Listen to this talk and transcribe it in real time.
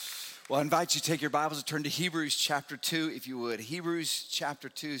Well, I invite you to take your Bibles and turn to Hebrews chapter 2, if you would. Hebrews chapter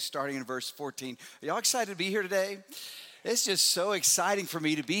 2, starting in verse 14. Are y'all excited to be here today? It's just so exciting for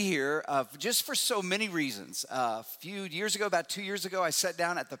me to be here, just for so many reasons. A few years ago, about 2 years ago, I sat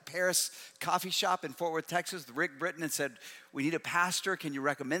down at the Paris coffee shop in Fort Worth, Texas, with Rick Britton, and said, we need a pastor. Can you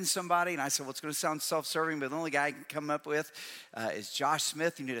recommend somebody? And I said, well, it's going to sound self-serving, but the only guy I can come up with is Josh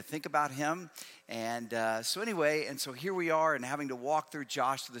Smith. You need to think about him. And so here we are, and having to walk through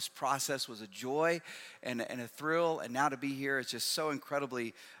Josh through this process was a joy and a thrill. And now to be here is just so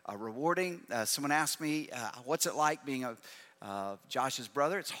incredibly rewarding. Someone asked me, what's it like being Josh's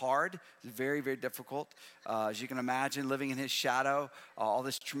brother? It's hard. It's very, very difficult. As you can imagine, living in his shadow, all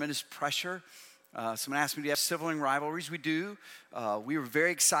this tremendous pressure. Someone asked me, do you have sibling rivalries? We do. We were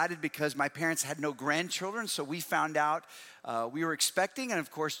very excited because my parents had no grandchildren, so we found out we were expecting. And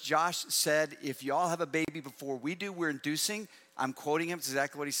of course, Josh said, if y'all have a baby before we do, we're inducing. I'm quoting him. It's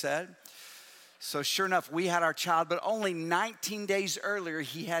exactly what he said. So sure enough, we had our child, but only 19 days earlier,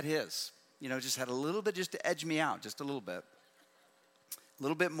 he had his. You know, just had a little bit just to edge me out, just a little bit. A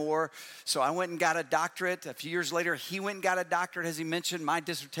little bit more. So I went and got a doctorate. A few years later, he went and got a doctorate. As he mentioned, my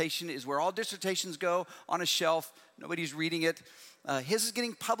dissertation is where all dissertations go, on a shelf. Nobody's reading it. His is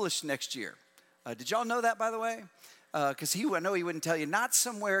getting published next year. Did y'all know that, by the way? Because I know he wouldn't tell you. Not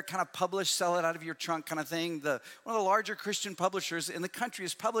somewhere kind of published, sell it out of your trunk kind of thing. One of the larger Christian publishers in the country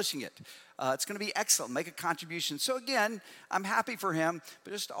is publishing it. It's going to be excellent, make a contribution. So again, I'm happy for him,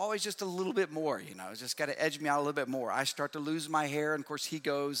 but always just a little bit more, you know. It's just got to edge me out a little bit more. I start to lose my hair, and of course he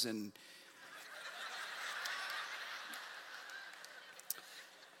goes and...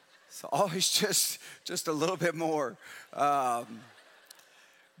 So always just a little bit more.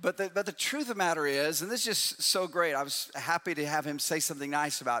 But the truth of the matter is, and this is just so great, I was happy to have him say something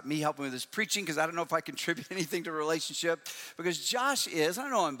nice about me helping with his preaching, because I don't know if I contribute anything to the relationship, because Josh is, I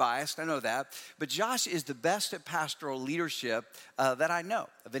know I'm biased, I know that, but Josh is the best at pastoral leadership that I know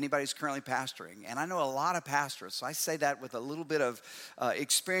of anybody who's currently pastoring. And I know a lot of pastors, so I say that with a little bit of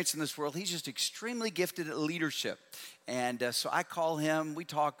experience in this world. He's just extremely gifted at leadership. And so I call him, we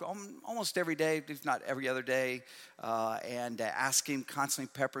talk almost every day, if not every other day, and ask him, constantly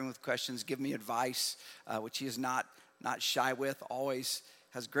peppering with questions, give me advice, which he is not shy with, always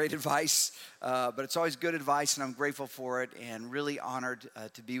has great advice, but it's always good advice, and I'm grateful for it, and really honored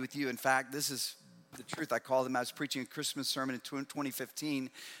to be with you. In fact, this is the truth. I called him. I was preaching a Christmas sermon in 2015.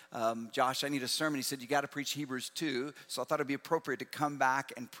 Josh, I need a sermon. He said, you got to preach Hebrews 2, so I thought it'd be appropriate to come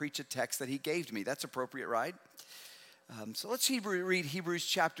back and preach a text that he gave to me. That's appropriate, right? So let's read Hebrews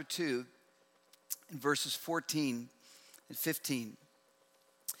chapter 2, in verses 14 and 15.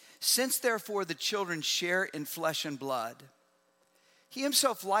 Since therefore the children share in flesh and blood, he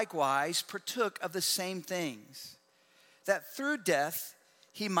himself likewise partook of the same things, that through death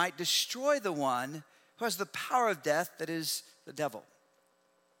he might destroy the one who has the power of death, that is, the devil,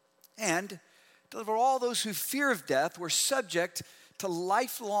 and deliver all those who fear of death were subject to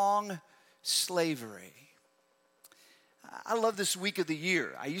lifelong slavery. I love this week of the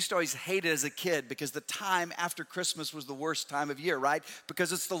year. I used to always hate it as a kid because the time after Christmas was the worst time of year, right?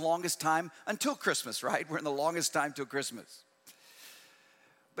 Because it's the longest time until Christmas, right? We're in the longest time till Christmas.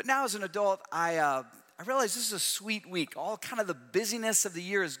 But now as an adult, I realize this is a sweet week. All kind of the busyness of the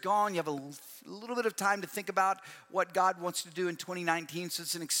year is gone. You have a little bit of time to think about what God wants to do in 2019. So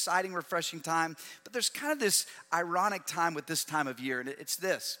it's an exciting, refreshing time. But there's kind of this ironic time with this time of year. And it's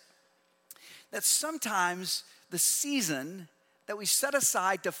this, that sometimes the season that we set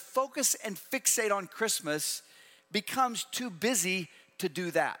aside to focus and fixate on Christmas becomes too busy to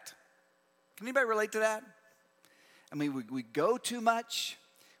do that. Can anybody relate to that? I mean, we go too much,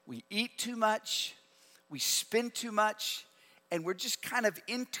 we eat too much, we spend too much, and we're just kind of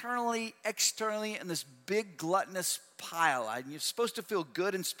internally, externally in this big gluttonous pile. You're supposed to feel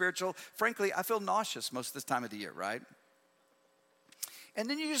good and spiritual. Frankly, I feel nauseous most of this time of the year, right? And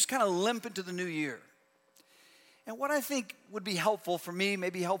then you just kind of limp into the new year. And what I think would be helpful for me,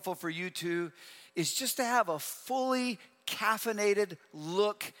 maybe helpful for you too, is just to have a fully caffeinated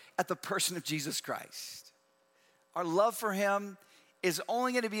look at the person of Jesus Christ. Our love for him is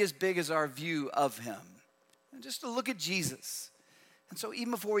only going to be as big as our view of him. And just to look at Jesus. And so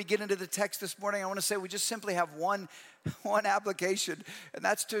even before we get into the text this morning, I want to say we just simply have one application, and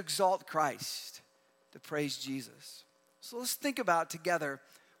that's to exalt Christ, to praise Jesus. So let's think about together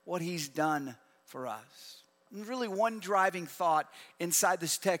what he's done for us. And really one driving thought inside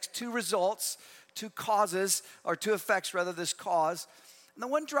this text, two results, two causes, or two effects rather, this cause. And the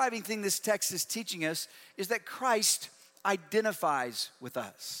one driving thing this text is teaching us is that Christ identifies with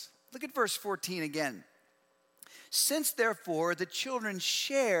us. Look at verse 14 again. Since, therefore, the children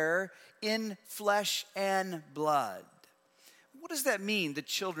share in flesh and blood. What does that mean, the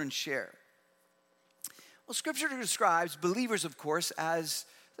children share? Well, Scripture describes believers, of course, as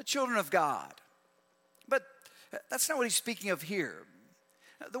the children of God. But that's not what he's speaking of here.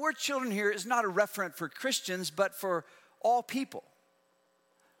 The word children here is not a referent for Christians, but for all people.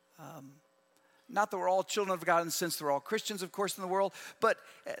 Not that we're all children of God in the sense that we're all Christians, of course, in the world, but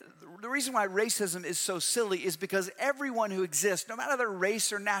the reason why racism is so silly is because everyone who exists, no matter their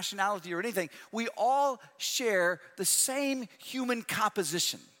race or nationality or anything, we all share the same human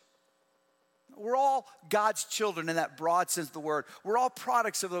composition. We're all God's children in that broad sense of the word. We're all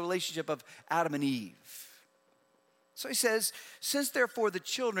products of the relationship of Adam and Eve. So he says, since therefore the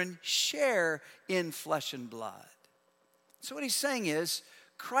children share in flesh and blood. So what he's saying is,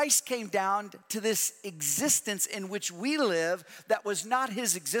 Christ came down to this existence in which we live that was not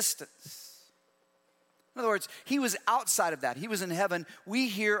his existence. In other words, he was outside of that. He was in heaven. We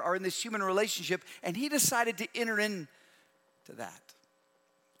here are in this human relationship, and he decided to enter into that.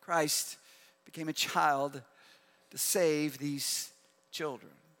 Christ became a child to save these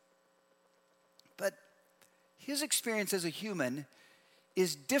children. But his experience as a human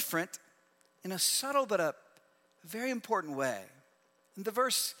is different in a subtle but a very important way. And the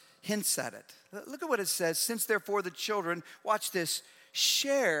verse hints at it. Look at what it says. Since therefore the children, watch this,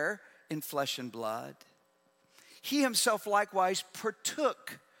 share in flesh and blood, he himself likewise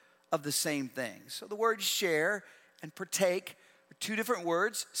partook of the same things. So the words share and partake are two different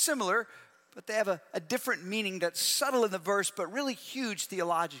words, similar, but they have a different meaning that's subtle in the verse, but really huge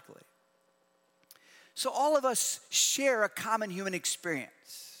theologically. So all of us share a common human experience.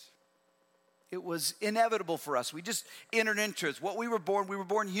 It was inevitable for us. We just entered into it. What we were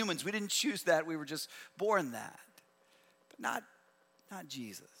born humans. We didn't choose that. We were just born that. But not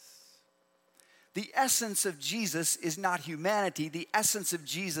Jesus. The essence of Jesus is not humanity. The essence of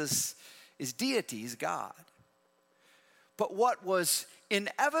Jesus is deity, is God. But what was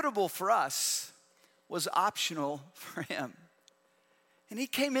inevitable for us was optional for him. And he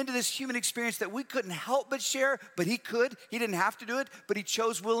came into this human experience that we couldn't help but share, but he could. He didn't have to do it, but he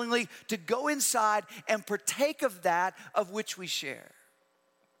chose willingly to go inside and partake of that of which we share.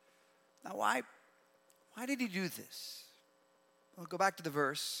 Now, why did he do this? Well, go back to the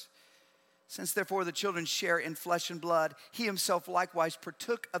verse. Since therefore the children share in flesh and blood, he himself likewise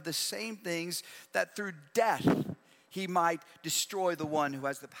partook of the same things, that through death he might destroy the one who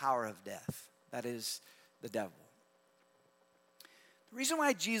has the power of death, that is, the devil. The reason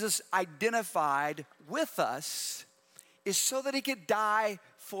why Jesus identified with us is so that he could die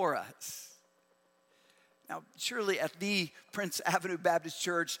for us. Now, surely at the Prince Avenue Baptist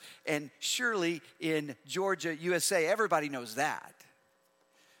Church and surely in Georgia, USA, everybody knows that.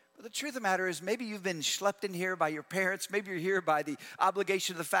 But the truth of the matter is, maybe you've been schlepped in here by your parents. Maybe you're here by the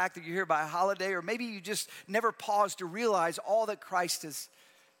obligation of the fact that you're here by a holiday, or maybe you just never paused to realize all that Christ has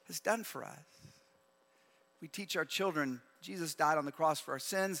done for us. We teach our children Jesus died on the cross for our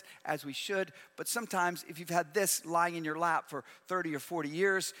sins, as we should. But sometimes if you've had this lying in your lap for 30 or 40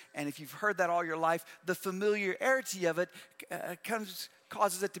 years, and if you've heard that all your life, the familiarity of it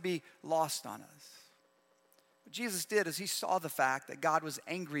causes it to be lost on us. What Jesus did is he saw the fact that God was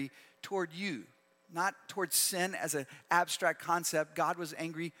angry toward you, not toward sin as an abstract concept. God was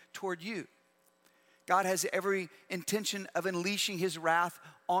angry toward you. God has every intention of unleashing his wrath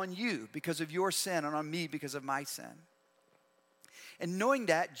on you because of your sin and on me because of my sin. And knowing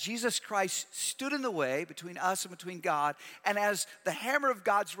that, Jesus Christ stood in the way between us and between God. And as the hammer of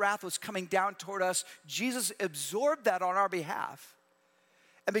God's wrath was coming down toward us, Jesus absorbed that on our behalf.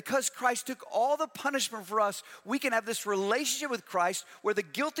 And because Christ took all the punishment for us, we can have this relationship with Christ where the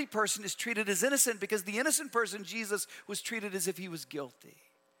guilty person is treated as innocent because the innocent person, Jesus, was treated as if he was guilty.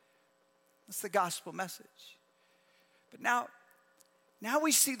 That's the gospel message. But now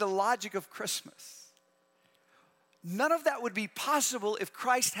we see the logic of Christmas. None of that would be possible if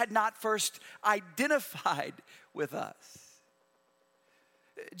Christ had not first identified with us.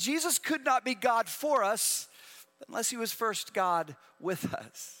 Jesus could not be God for us unless he was first God with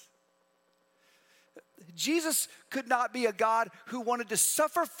us. Jesus could not be a God who wanted to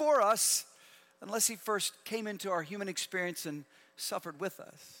suffer for us unless he first came into our human experience and suffered with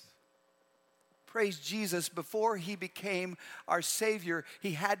us. Praise Jesus, before he became our Savior,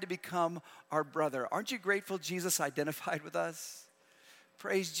 he had to become our brother. Aren't you grateful Jesus identified with us?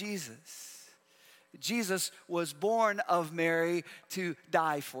 Praise Jesus. Jesus was born of Mary to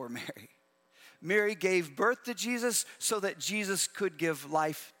die for Mary. Mary gave birth to Jesus so that Jesus could give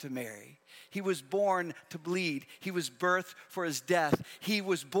life to Mary. He was born to bleed. He was birthed for his death. He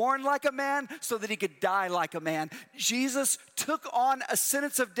was born like a man so that he could die like a man. Jesus took on a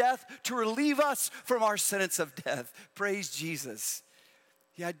sentence of death to relieve us from our sentence of death. Praise Jesus.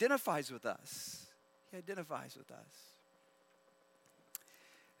 He identifies with us. He identifies with us.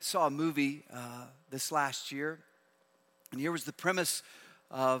 Saw a movie this last year, and here was the premise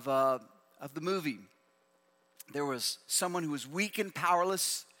of the movie. There was someone who was weak and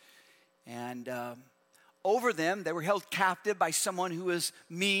powerless, and over them, they were held captive by someone who was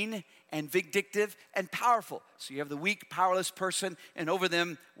mean and vindictive and powerful. So you have the weak, powerless person, and over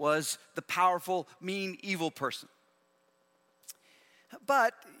them was the powerful, mean, evil person.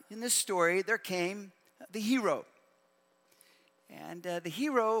 But in this story, there came the hero. And the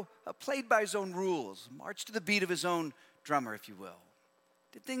hero played by his own rules, marched to the beat of his own drummer, if you will.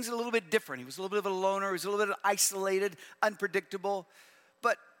 Did things a little bit different. He was a little bit of a loner. He was a little bit isolated, unpredictable.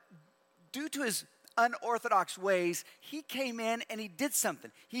 But due to his unorthodox ways, he came in and he did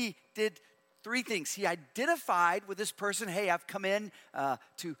something. He did three things. He identified with this person. Hey, I've come in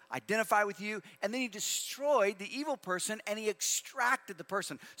to identify with you. And then he destroyed the evil person and he extracted the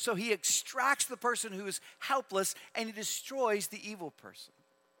person. So he extracts the person who is helpless and he destroys the evil person.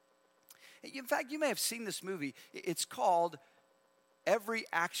 In fact, you may have seen this movie. It's called Every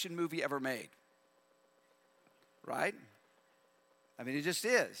Action Movie Ever Made. Right? I mean, it just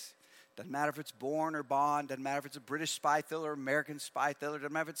is. Doesn't matter if it's Bourne or Bond. Doesn't matter if it's a British spy thriller or American spy thriller.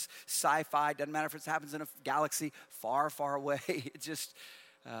 Doesn't matter if it's sci-fi. Doesn't matter if it happens in a galaxy far, far away. It just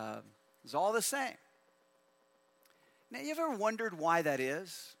is all the same. Now, you ever wondered why that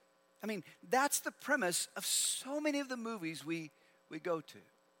is? I mean, that's the premise of so many of the movies we go to.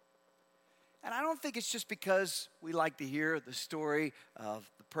 And I don't think it's just because we like to hear the story of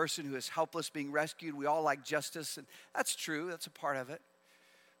the person who is helpless being rescued. We all like justice, and that's true. That's a part of it.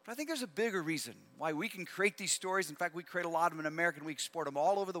 But I think there's a bigger reason why we can create these stories. In fact, we create a lot of them in America, and we export them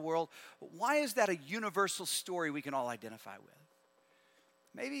all over the world. But why is that a universal story we can all identify with?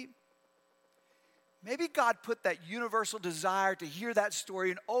 Maybe God put that universal desire to hear that story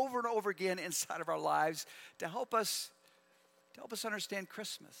and over again inside of our lives to help us understand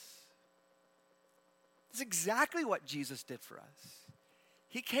Christmas. That's exactly what Jesus did for us.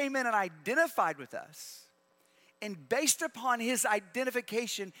 He came in and identified with us. And based upon his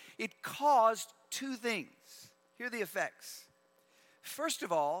identification, it caused two things. Here are the effects. First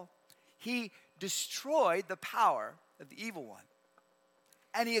of all, he destroyed the power of the evil one.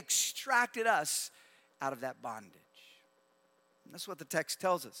 And he extracted us out of that bondage. And that's what the text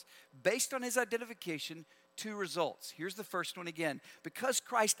tells us. Based on his identification, two results. Here's the first one again. Because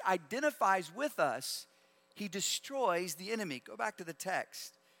Christ identifies with us, he destroys the enemy. Go back to the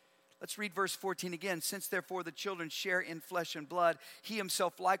text. Let's read verse 14 again. Since therefore the children share in flesh and blood, he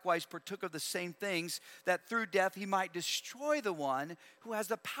himself likewise partook of the same things, that through death he might destroy the one who has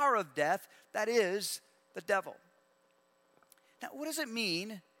the power of death, that is, the devil. Now, what does it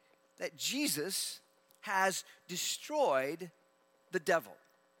mean that Jesus has destroyed the devil?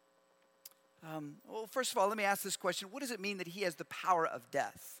 Well, first of all, let me ask this question. What does it mean that he has the power of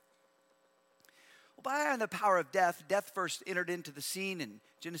death? By the power of death, death first entered into the scene in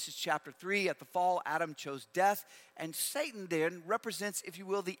Genesis chapter 3. At the fall, Adam chose death, and Satan then represents, if you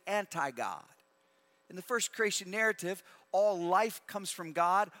will, the anti-God. In the first creation narrative, all life comes from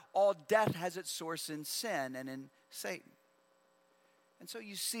God. All death has its source in sin and in Satan. And so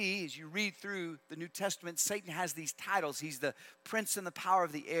you see, as you read through the New Testament, Satan has these titles. He's the prince and the power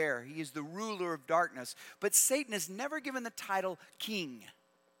of the air. He is the ruler of darkness. But Satan is never given the title king.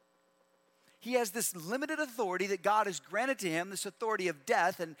 He has this limited authority that God has granted to him, this authority of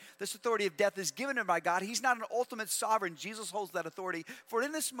death, and this authority of death is given to him by God. He's not an ultimate sovereign. Jesus holds that authority. For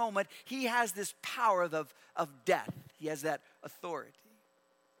in this moment, he has this power of death. He has that authority.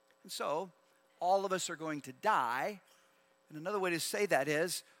 And so, all of us are going to die. And another way to say that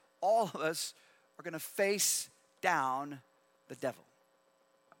is, all of us are going to face down the devil.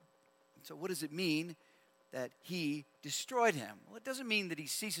 And so what does it mean that he destroyed him? Well, it doesn't mean that he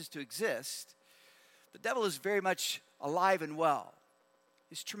ceases to exist. The devil is very much alive and well.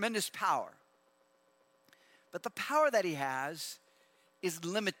 His tremendous power. But the power that he has is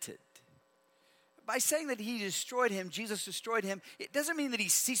limited. By saying that he destroyed him, Jesus destroyed him, it doesn't mean that he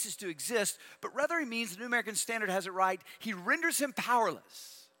ceases to exist, but rather it means, the New American Standard has it right, he renders him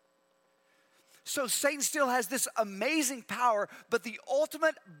powerless. So Satan still has this amazing power, but the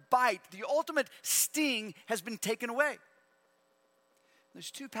ultimate bite, the ultimate sting has been taken away.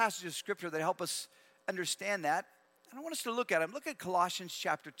 There's two passages of scripture that help us understand that. And I want us to look at them. Look at Colossians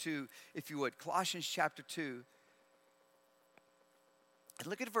chapter 2, if you would. Colossians chapter 2. And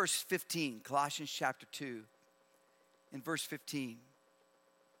look at verse 15. Colossians chapter 2 in verse 15.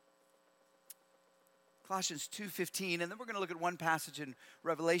 Colossians 2:15, and then we're going to look at one passage in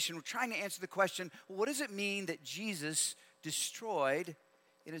Revelation. We're trying to answer the question, well, what does it mean that Jesus destroyed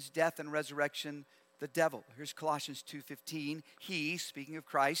in his death and resurrection the devil? Here's Colossians 2:15. He, speaking of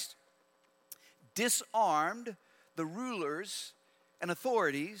Christ, disarmed the rulers and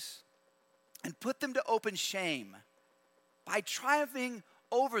authorities and put them to open shame by triumphing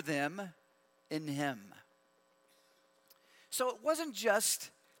over them in him. So it wasn't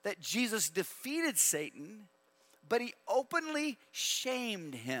just that Jesus defeated Satan, but he openly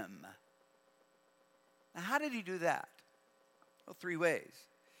shamed him. Now, how did he do that? Well, three ways.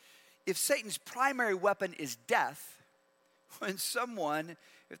 If Satan's primary weapon is death, when someone,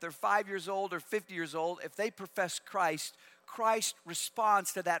 if they're 5 years old or 50 years old, if they profess Christ, Christ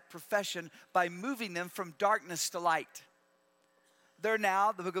responds to that profession by moving them from darkness to light. They're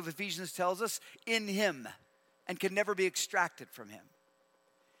now, the book of Ephesians tells us, in him and can never be extracted from him.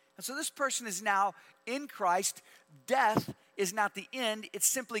 And so this person is now in Christ. Death is not the end. It's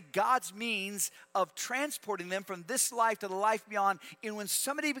simply God's means of transporting them from this life to the life beyond. And when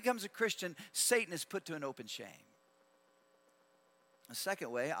somebody becomes a Christian, Satan is put to an open shame. The second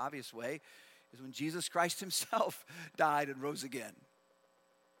way, obvious way, is when Jesus Christ himself died and rose again.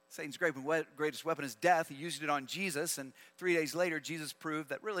 Satan's greatest weapon is death. He used it on Jesus, and 3 days later, Jesus proved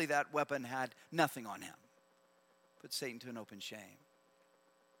that really that weapon had nothing on him. Put Satan to an open shame.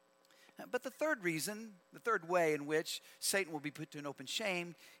 But the third reason, the third way in which Satan will be put to an open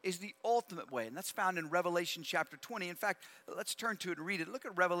shame is the ultimate way. And that's found in Revelation chapter 20. In fact, let's turn to it and read it. Look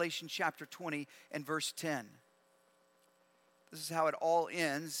at Revelation chapter 20 and verse 10. This is how it all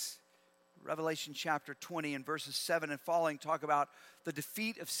ends. Revelation chapter 20 and verses 7 and following talk about the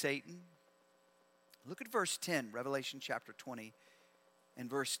defeat of Satan. Look at verse 10, Revelation chapter 20 and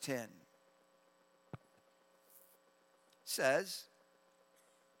verse 10. It says,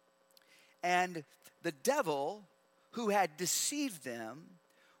 "And the devil who had deceived them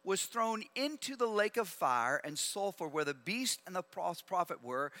was thrown into the lake of fire and sulfur where the beast and the false prophet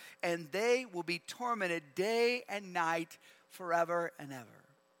were, and they will be tormented day and night forever and ever."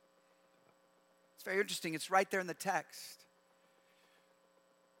 It's very interesting. It's right there in the text.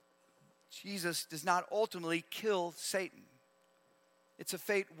 Jesus does not ultimately kill Satan. It's a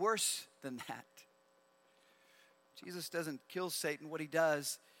fate worse than that. Jesus doesn't kill Satan. What he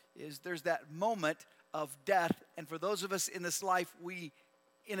does is there's that moment of death. And for those of us in this life, we,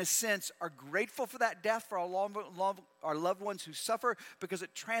 in a sense, are grateful for that death for our loved ones who suffer, because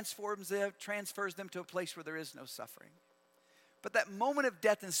it transfers them to a place where there is no suffering. But that moment of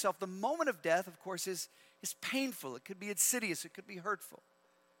death in itself, the moment of death, of course, is painful. It could be insidious. It could be hurtful.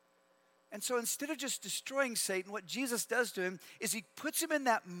 And so instead of just destroying Satan, what Jesus does to him is he puts him in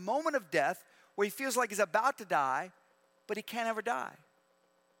that moment of death where he feels like he's about to die, but he can't ever die.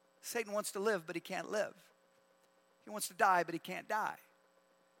 Satan wants to live, but he can't live. He wants to die, but he can't die.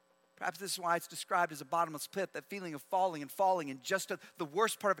 Perhaps this is why it's described as a bottomless pit, that feeling of falling, and just the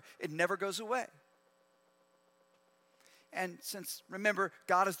worst part of it never goes away. And since, remember,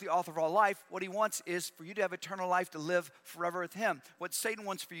 God is the author of all life, what he wants is for you to have eternal life, to live forever with him. What Satan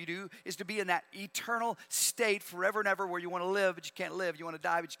wants for you to do is to be in that eternal state forever and ever where you want to live, but you can't live. You want to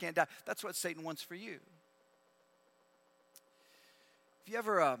die, but you can't die. That's what Satan wants for you. Have you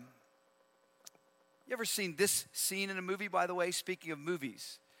ever seen this scene in a movie, by the way, speaking of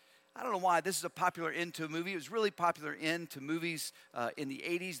movies? I don't know why this is a popular end to a movie. It was really popular end to movies in the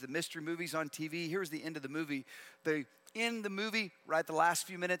 80s, the mystery movies on TV. Here's the end of the movie. They end the movie right the last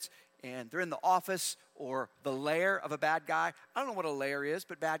few minutes, and they're in the office or the lair of a bad guy. I don't know what a lair is,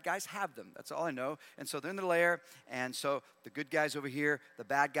 but bad guys have them. That's all I know. And so they're in the lair, and so the good guy's over here, the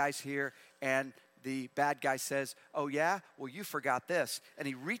bad guy's here, and the bad guy says, "Oh yeah? Well, you forgot this." And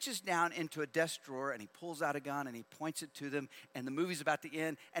he reaches down into a desk drawer and he pulls out a gun and he points it to them, and the movie's about to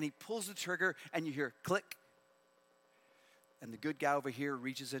end, and he pulls the trigger and you hear click. And the good guy over here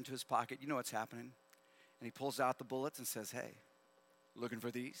reaches into his pocket. You know what's happening. And he pulls out the bullets and says, "Hey, looking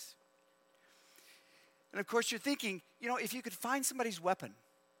for these?" And of course you're thinking, if you could find somebody's weapon,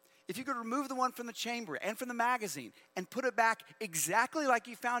 if you could remove the one from the chamber and from the magazine and put it back exactly like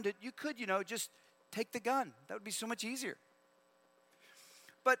you found it, you could, just take the gun. That would be so much easier.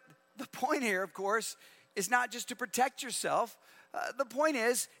 But the point here, of course, is not just to protect yourself. The point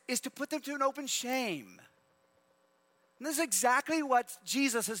is to put them to an open shame. And this is exactly what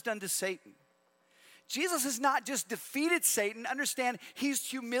Jesus has done to Satan. Jesus has not just defeated Satan. Understand, he's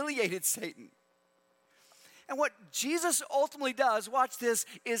humiliated Satan. And what Jesus ultimately does, watch this,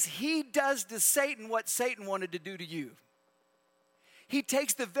 is he does to Satan what Satan wanted to do to you. He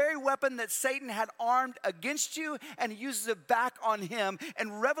takes the very weapon that Satan had armed against you and he uses it back on him.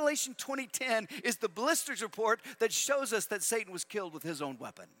 And Revelation 20:10 is the ballistics report that shows us that Satan was killed with his own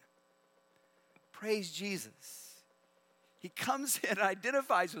weapon. Praise Jesus. He comes in and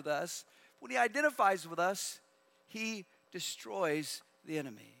identifies with us. When he identifies with us, he destroys the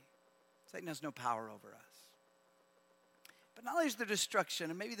enemy. Satan has no power over us. But not only is there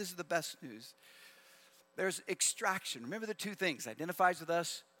destruction, and maybe this is the best news, there's extraction. Remember the two things: identifies with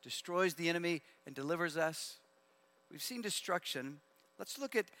us, destroys the enemy, and delivers us. We've seen destruction. Let's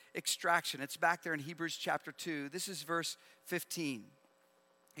look at extraction. It's back there in Hebrews chapter 2. This is verse 15.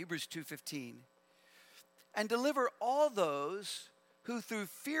 Hebrews 2:15. And deliver all those who through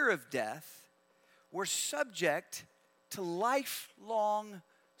fear of death were subject to lifelong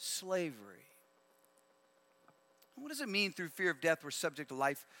slavery. What does it mean through fear of death we're subject to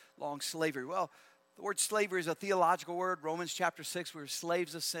lifelong slavery? Well, the word slavery is a theological word. Romans chapter 6, we were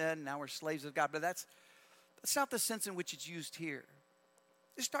slaves of sin, now we're slaves of God. But that's not the sense in which it's used here.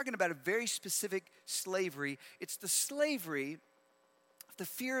 It's talking about a very specific slavery. It's the slavery of the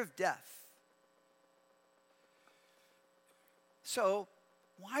fear of death. So,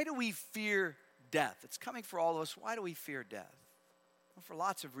 why do we fear death? It's coming for all of us. Why do we fear death? Well, for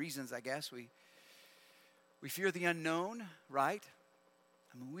lots of reasons, I guess. We fear the unknown, right?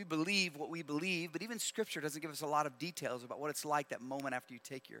 I mean, we believe what we believe, but even Scripture doesn't give us a lot of details about what it's like that moment after you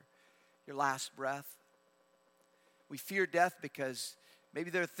take your last breath. We fear death because maybe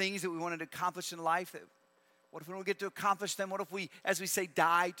there are things that we wanted to accomplish in life that, what if we don't get to accomplish them? What if we, as we say,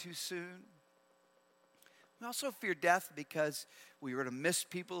 die too soon? We also fear death because we were to miss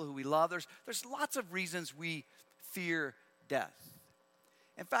people who we love. There's lots of reasons we fear death.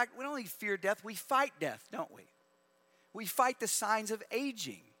 In fact, we don't only fear death, we fight death, don't we? We fight the signs of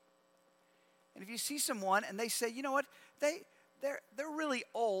aging. And if you see someone and they say, you know what, they're really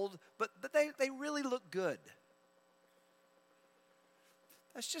old, but they really look good.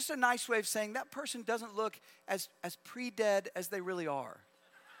 That's just a nice way of saying that person doesn't look as pre-dead as they really are.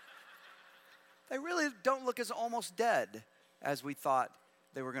 They really don't look as almost dead as we thought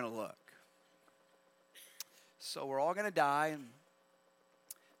they were going to look. So we're all going to die. And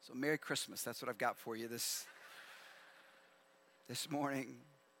so Merry Christmas. That's what I've got for you this morning.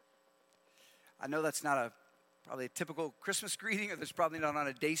 I know that's not probably a typical Christmas greeting, or there's probably not on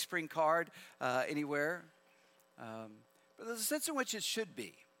a Dayspring card anywhere. But there's a sense in which it should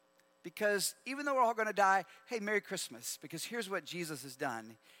be. Because even though we're all going to die, hey, Merry Christmas. Because here's what Jesus has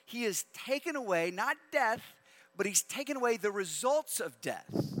done. He has taken away, not death, but he's taken away the results of death.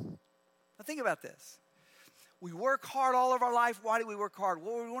 Now think about this. We work hard all of our life. Why do we work hard?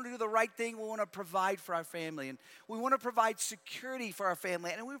 Well, we want to do the right thing. We want to provide for our family. And we want to provide security for our family.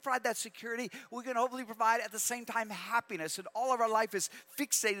 And when we provide that security, we can hopefully provide at the same time happiness. And all of our life is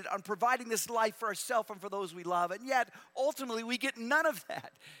fixated on providing this life for ourselves and for those we love. And yet, ultimately, we get none of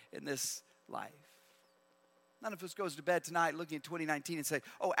that in this life. None of us goes to bed tonight looking at 2019 and say,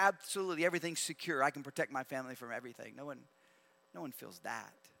 oh, absolutely, everything's secure. I can protect my family from everything. No one feels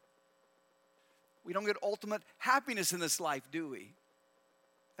that. We don't get ultimate happiness in this life, do we?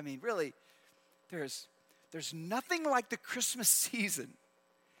 I mean, really, there's nothing like the Christmas season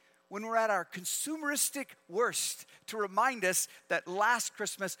when we're at our consumeristic worst to remind us that last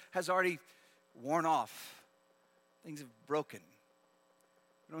Christmas has already worn off. Things have broken.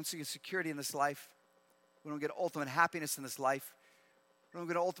 We don't see a security in this life. We don't get ultimate happiness in this life. We don't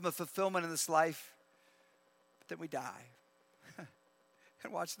get ultimate fulfillment in this life. But then we die.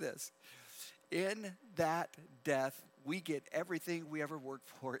 And watch this. In that death, we get everything we ever worked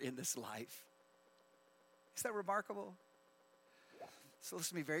for in this life. Is that remarkable? So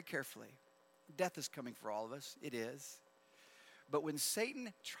listen to me very carefully. Death is coming for all of us. It is. But when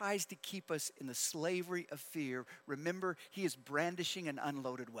Satan tries to keep us in the slavery of fear, remember, he is brandishing an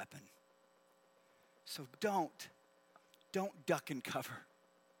unloaded weapon. So don't duck and cover.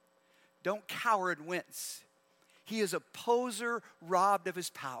 Don't cower and wince. He is a poser robbed of his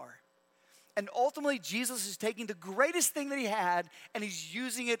power. And ultimately, Jesus is taking the greatest thing that he had and he's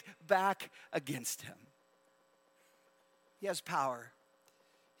using it back against him. He has power.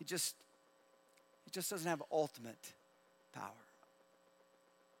 He just doesn't have ultimate power.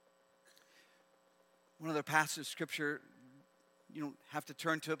 One other passage of Scripture, you don't have to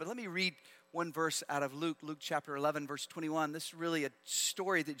turn to it, but let me read one verse out of Luke chapter 11, verse 21. This is really a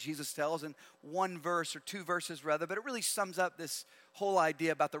story that Jesus tells in one verse, or two verses rather, but it really sums up this whole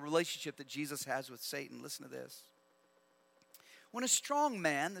idea about the relationship that Jesus has with Satan. Listen to this. When a strong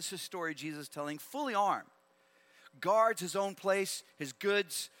man, this is a story Jesus is telling, fully armed, guards his own place, his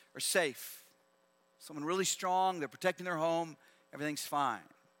goods are safe. Someone really strong, they're protecting their home, everything's fine.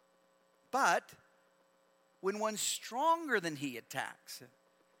 But when one stronger than he attacks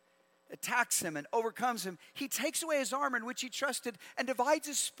him and overcomes him, he takes away his armor in which he trusted and divides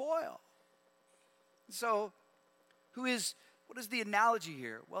his spoil. So, what is the analogy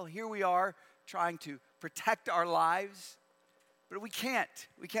here? Well, here we are trying to protect our lives, but we can't.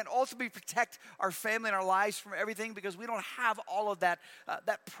 We can't ultimately protect our family and our lives from everything because we don't have all of that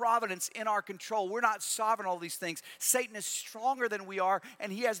providence in our control. We're not sovereign all these things. Satan is stronger than we are,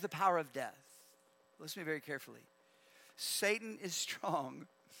 and he has the power of death. Listen to me very carefully. Satan is strong,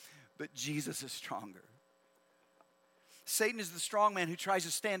 but Jesus is stronger. Satan is the strong man who tries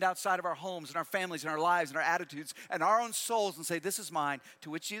to stand outside of our homes and our families and our lives and our attitudes and our own souls and say, this is mine. To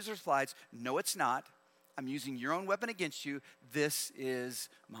which Jesus replies, no, it's not. I'm using your own weapon against you. This is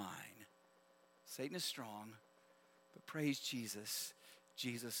mine. Satan is strong, but praise Jesus,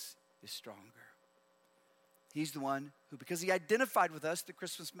 Jesus is stronger. He's the one who, because he identified with us, the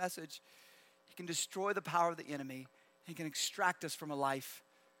Christmas message, he can destroy the power of the enemy. He can extract us from a life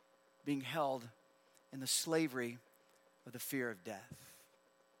being held in the slavery of the fear of death.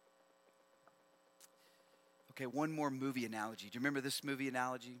 Okay, one more movie analogy. Do you remember this movie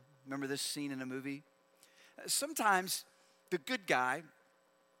analogy? Remember this scene in a movie? Sometimes the good guy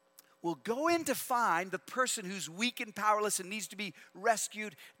will go in to find the person who's weak and powerless and needs to be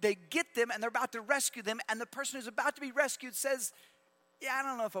rescued. They get them and they're about to rescue them, and the person who's about to be rescued says, yeah, I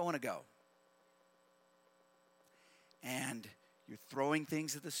don't know if I want to go. And you're throwing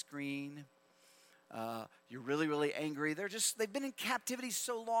things at the screen. You're really, really angry. They've been in captivity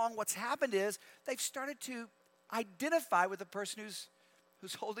so long. What's happened is they've started to identify with the person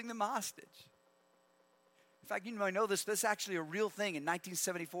who's holding them hostage. In fact, you might know this. This is actually a real thing. In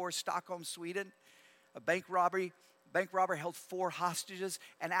 1974, Stockholm, Sweden, a bank robber held 4 hostages.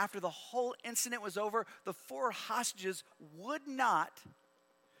 And after the whole incident was over, the 4 hostages would not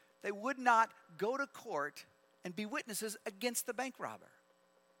go to court and be witnesses against the bank robber.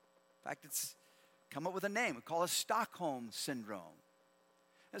 In fact, it's come up with a name. We call it Stockholm Syndrome.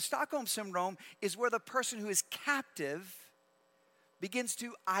 Now, Stockholm Syndrome is where the person who is captive begins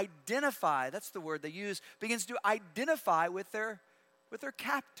to identify, that's the word they use, begins to identify with their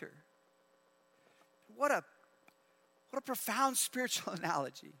captor. What a profound spiritual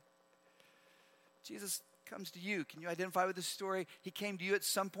analogy. Jesus comes to you. Can you identify with this story? He came to you at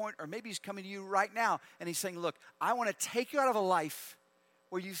some point, or maybe he's coming to you right now, and he's saying, look, I want to take you out of a life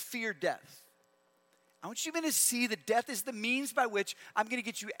where you fear death. I want you to see that death is the means by which I'm going to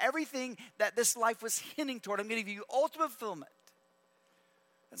get you everything that this life was hinting toward. I'm going to give you ultimate fulfillment.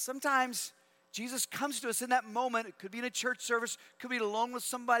 And sometimes Jesus comes to us in that moment. It could be in a church service, it could be alone with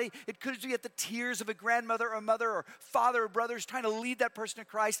somebody, it could be at the tears of a grandmother or a mother or father or brothers trying to lead that person to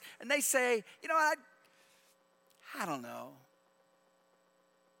Christ. And they say, you know what, I don't know.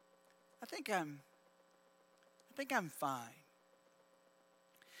 I think I'm fine.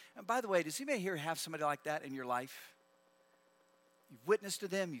 And by the way, does anybody here have somebody like that in your life? You've witnessed to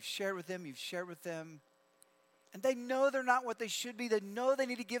them, you've shared with them, and they know they're not what they should be. They know they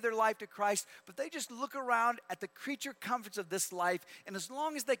need to give their life to Christ, but they just look around at the creature comforts of this life, and as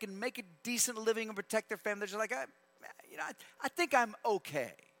long as they can make a decent living and protect their family, they're just like, I think I'm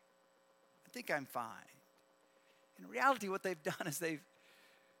okay. I think I'm fine. In reality, what they've done is they've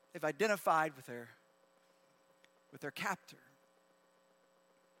identified with their captor.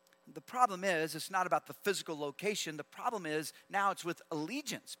 The problem is, it's not about the physical location. The problem is, now it's with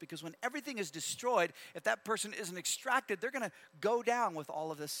allegiance. Because when everything is destroyed, if that person isn't extracted, they're going to go down with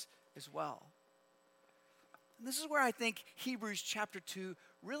all of this as well. And this is where I think Hebrews chapter 2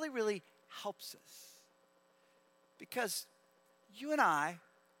 really, really helps us. Because you and I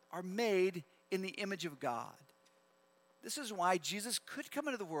are made in the image of God. This is why Jesus could come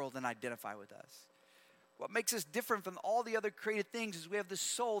into the world and identify with us. What makes us different from all the other created things is we have this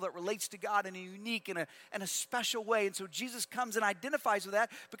soul that relates to God in a unique and a special way. And so Jesus comes and identifies with that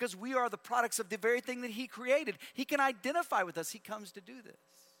because we are the products of the very thing that he created. He can identify with us. He comes to do this.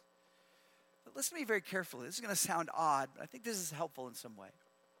 But listen to me very carefully. This is going to sound odd, but I think this is helpful in some way.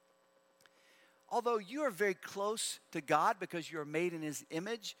 Although you are very close to God because you're made in his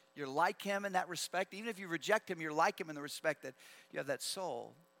image, you're like him in that respect. Even if you reject him, you're like him in the respect that you have that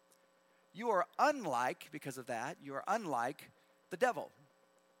soul. You are unlike, because of that, you are unlike the devil.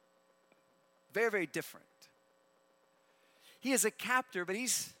 Very, very different. He is a captor, but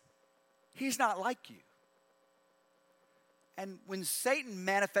he's not like you. And when Satan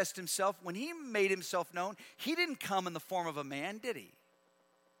manifested himself, when he made himself known, he didn't come in the form of a man, did he?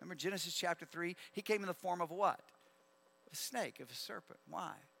 Remember Genesis chapter 3? He came in the form of what? a snake, of a serpent.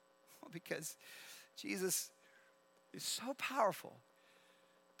 Why? Well, because Jesus is so powerful,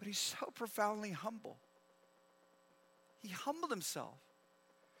 but he's so profoundly humble. He humbled himself.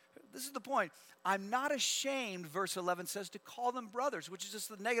 This is the point. I'm not ashamed, verse 11 says, to call them brothers, which is just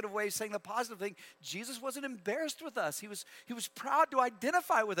the negative way of saying the positive thing. Jesus wasn't embarrassed with us. He was proud to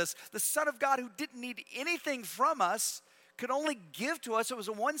identify with us. The Son of God, who didn't need anything from us, could only give to us. It was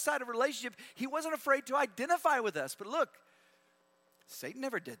a one-sided relationship. He wasn't afraid to identify with us. But look, Satan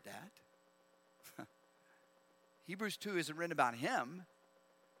never did that. Hebrews 2 isn't written about him.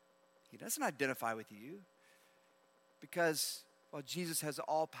 He doesn't identify with you because while Jesus has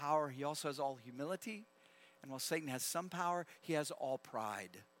all power, he also has all humility. And while Satan has some power, he has all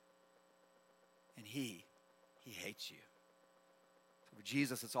pride. And he hates you. So for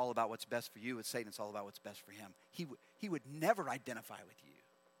Jesus, it's all about what's best for you. With Satan, it's all about what's best for him. He would never identify with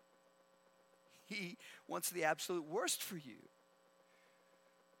you. He wants the absolute worst for you.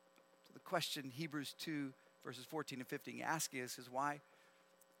 So the question Hebrews 2, verses 14 and 15 asking us is why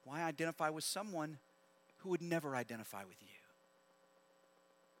identify with someone who would never identify with you?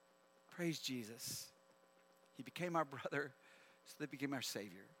 Praise Jesus. He became our brother so that he became our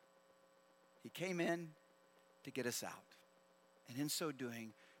Savior. He came in to get us out. And in so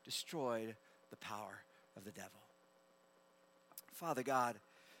doing, destroyed the power of the devil. Father God,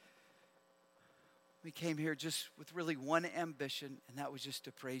 we came here just with really one ambition, and that was just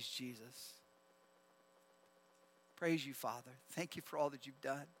to praise Jesus. Praise you, Father. Thank you for all that you've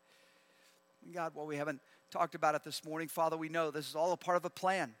done. God, while we haven't talked about it this morning, Father, we know this is all a part of a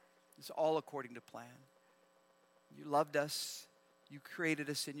plan. It's all according to plan. You loved us. You created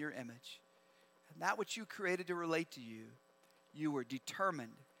us in your image. And that which you created to relate to you, you were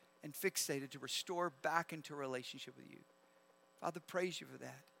determined and fixated to restore back into a relationship with you. Father, praise you for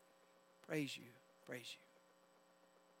that. Praise you. Praise you.